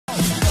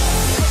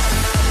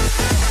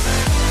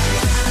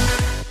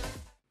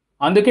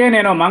అందుకే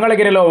నేను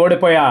మంగళగిరిలో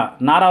ఓడిపోయా.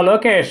 నారా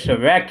లోకేష్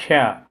వ్యాఖ్య.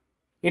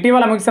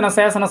 ఇటీవల ముగిసిన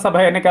శాసనసభ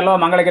ఎన్నికల్లో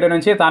మంగళగిరి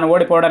నుంచి తాను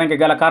ఓడిపోవడానికి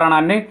గల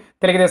కారణాన్ని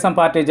తెలుగుదేశం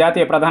పార్టీ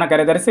జాతీయ ప్రధాన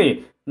కార్యదర్శి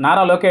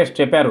నారా లోకేష్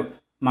చెప్పారు.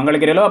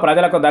 మంగళగిరిలో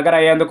ప్రజలకు దగ్గర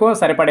అయ్యేందుకు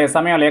సరిపడే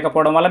సమయం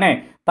లేకపోవడం వల్లనే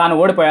తాను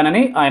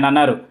ఓడిపోయానని ఆయన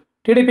అన్నారు.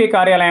 టీడీపీ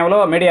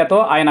కార్యాలయంలో మీడియాతో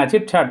ఆయన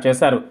చిట్ చాట్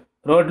చేశారు.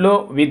 రోడ్లు,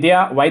 విద్య,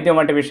 వైద్యం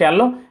వంటి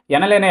విషయాల్లో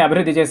ఎనలేని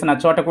అభివృద్ధి చేసిన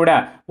చోట కూడా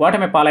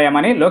ఓటమి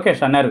పాలయ్యామని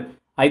లోకేష్ అన్నారు.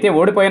 అయితే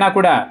ఓడిపోయినా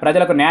కూడా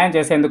ప్రజలకు న్యాయం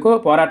చేసేందుకు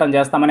పోరాటం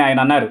చేస్తామని ఆయన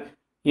అన్నారు.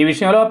 ఈ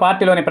విషయంలో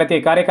పార్టీలోని ప్రతి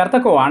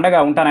కార్యకర్తకు అండగా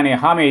ఉంటానని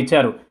హామీ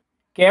ఇచ్చారు.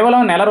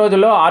 కేవలం నెల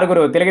రోజుల్లో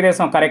 6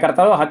 తెలుగుదేశం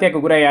కార్యకర్తలు హత్యకు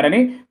గురయ్యారని,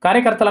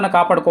 కార్యకర్తలను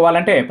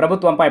కాపాడుకోవాలంటే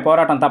ప్రభుత్వంపై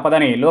పోరాటం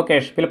తప్పదని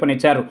లోకేష్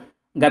పిలుపునిచ్చారు.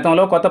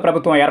 గతంలో కొత్త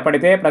ప్రభుత్వం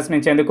ఏర్పడితే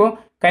ప్రశ్నించేందుకు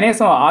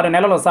కనీసం 6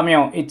 నెలల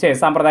సమయం ఇచ్చే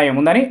సాంప్రదాయం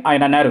ఉందని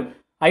ఆయన అన్నారు.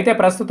 అయితే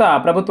ప్రస్తుత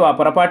ప్రభుత్వ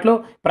పొరపాట్లు,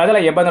 ప్రజల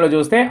ఇబ్బందులు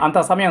చూస్తే అంత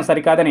సమయం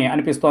సరికాదని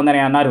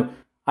అనిపిస్తోందని అన్నారు.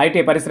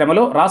 ఐటీ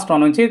పరిశ్రమలు రాష్ట్రం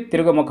నుంచి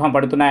తిరుగుముఖం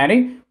పడుతున్నాయని,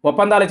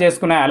 ఒప్పందాలు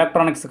చేసుకున్న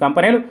ఎలక్ట్రానిక్స్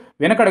కంపెనీలు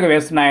వెనుకడుగు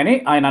వేస్తున్నాయని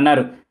ఆయన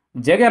అన్నారు.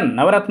 జగన్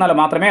నవరత్నాలు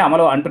మాత్రమే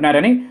అమలు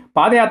అంటున్నారని,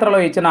 పాదయాత్రలో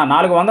ఇచ్చిన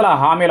 400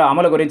 హామీల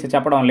అమలు గురించి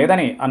చెప్పడం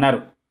లేదని అన్నారు.